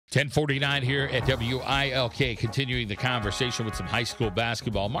10:49 here at WILK, continuing the conversation with some high school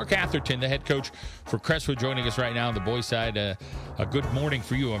basketball. Mark Atherton, the head coach for Crestwood, joining us right now on the boys' side. A good morning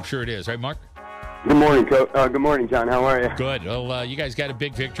for you, I'm sure it is. Right, Mark? Good morning, Coach. Good morning, John. How are you? Good. Well, you guys got a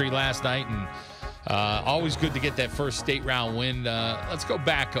big victory last night, and always good to get that first state round win. Let's go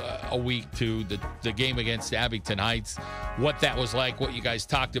back a week to the game against Abington Heights, what that was like, what you guys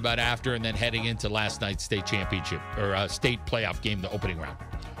talked about after, and then heading into last night's state championship or state playoff game, the opening round.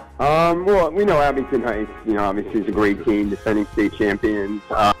 Well, we know Abington Heights, obviously is a great team, defending state champions.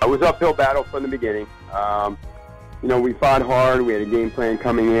 It was an uphill battle from the beginning. We fought hard. We had a game plan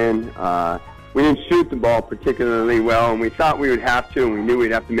coming in. We didn't shoot the ball particularly well, and we thought we would have to, and we knew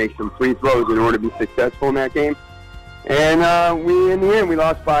we'd have to make some free throws in order to be successful in that game. And in the end, we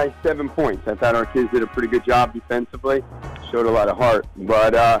lost by 7 points. I thought our kids did a pretty good job defensively, showed a lot of heart,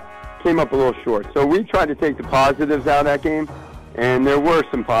 but came up a little short. So we tried to take the positives out of that game. And there were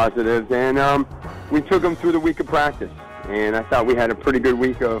some positives, and we took them through the week of practice. And I thought we had a pretty good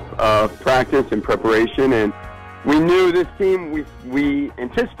week of practice and preparation. And we knew this team, we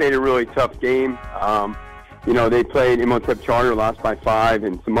anticipated a really tough game. They played Imhotep Charter, lost by 5,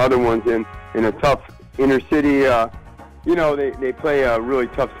 and some other ones in a tough inner city. They play a really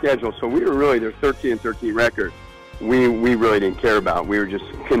tough schedule. So we were really their 13-13 record. We really didn't care about. We were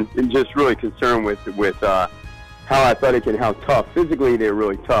just really concerned with how athletic and how tough. Physically, they're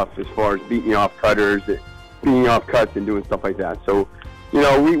really tough as far as beating off cutters, beating off cuts, and doing stuff like that. So,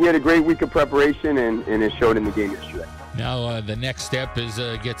 we had a great week of preparation, and it showed in the game yesterday. Now, the next step is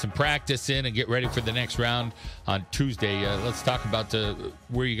get some practice in and get ready for the next round on Tuesday. Let's talk about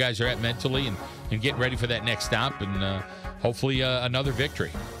where you guys are at mentally and getting ready for that next stop and hopefully another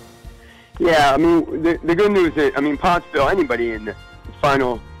victory. Yeah, the good news is, Pottsville, anybody in the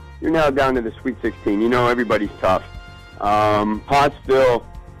final, you're now down to the Sweet 16. Everybody's tough. Pottsville,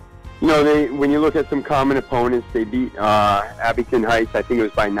 when you look at some common opponents, they beat Abington Heights, I think it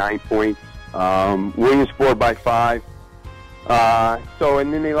was by 9 points. Williamsport by 5.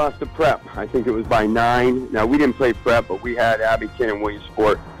 And then they lost to Prep. I think it was by 9. Now, we didn't play Prep, but we had Abington and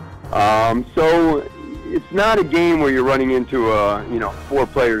Williamsport. So it's not a game where you're running into, 4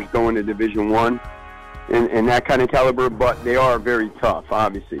 players going to Division I. And that kind of caliber, but they are very tough,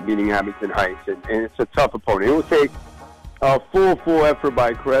 obviously, beating Abington Heights, and it's a tough opponent. It will take a full effort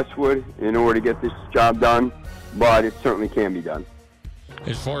by Crestwood in order to get this job done, but it certainly can be done.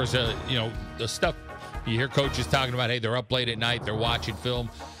 As far as, the stuff you hear coaches talking about, hey, they're up late at night, they're watching film.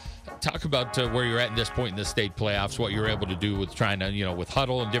 Talk about where you're at this point in the state playoffs, what you're able to do with trying to, with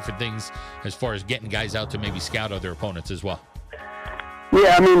huddle and different things as far as getting guys out to maybe scout other opponents as well.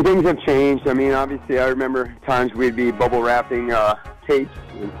 Yeah, things have changed. Obviously, I remember times we'd be bubble wrapping tapes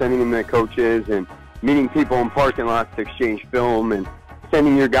and sending them to coaches and meeting people in parking lots to exchange film and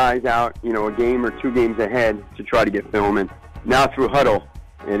sending your guys out, a game or 2 games ahead to try to get film. And now through huddle,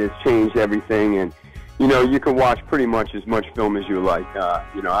 it has changed everything. And, you can watch pretty much as much film as you like.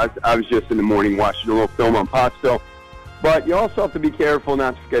 I was just in the morning watching a little film on Pottsville. But you also have to be careful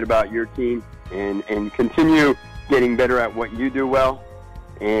not to forget about your team and continue getting better at what you do well.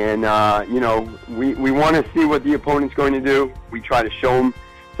 And, we want to see what the opponent's going to do. We try to show them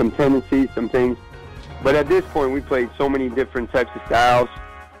some tendencies, some things. But at this point, we played so many different types of styles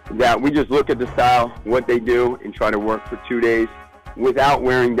that we just look at the style, what they do, and try to work for 2 days without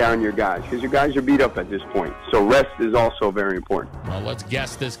wearing down your guys, because your guys are beat up at this point. So rest is also very important. Well, let's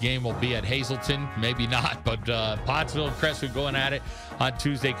guess this game will be at Hazleton. Maybe not, but Pottsville and Crestwood going at it on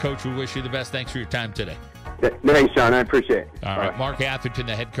Tuesday. Coach, we wish you the best. Thanks for your time today. Thanks, John. I appreciate it. All right. Mark Atherton,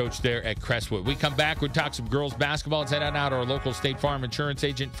 the head coach there at Crestwood. We come back. We'll talk some girls basketball. Let's head on out to our local State Farm insurance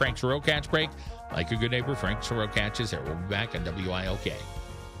agent, Frank Sorokatch break. Like a good neighbor, Frank Sorokatch is there. We'll be back on WILK.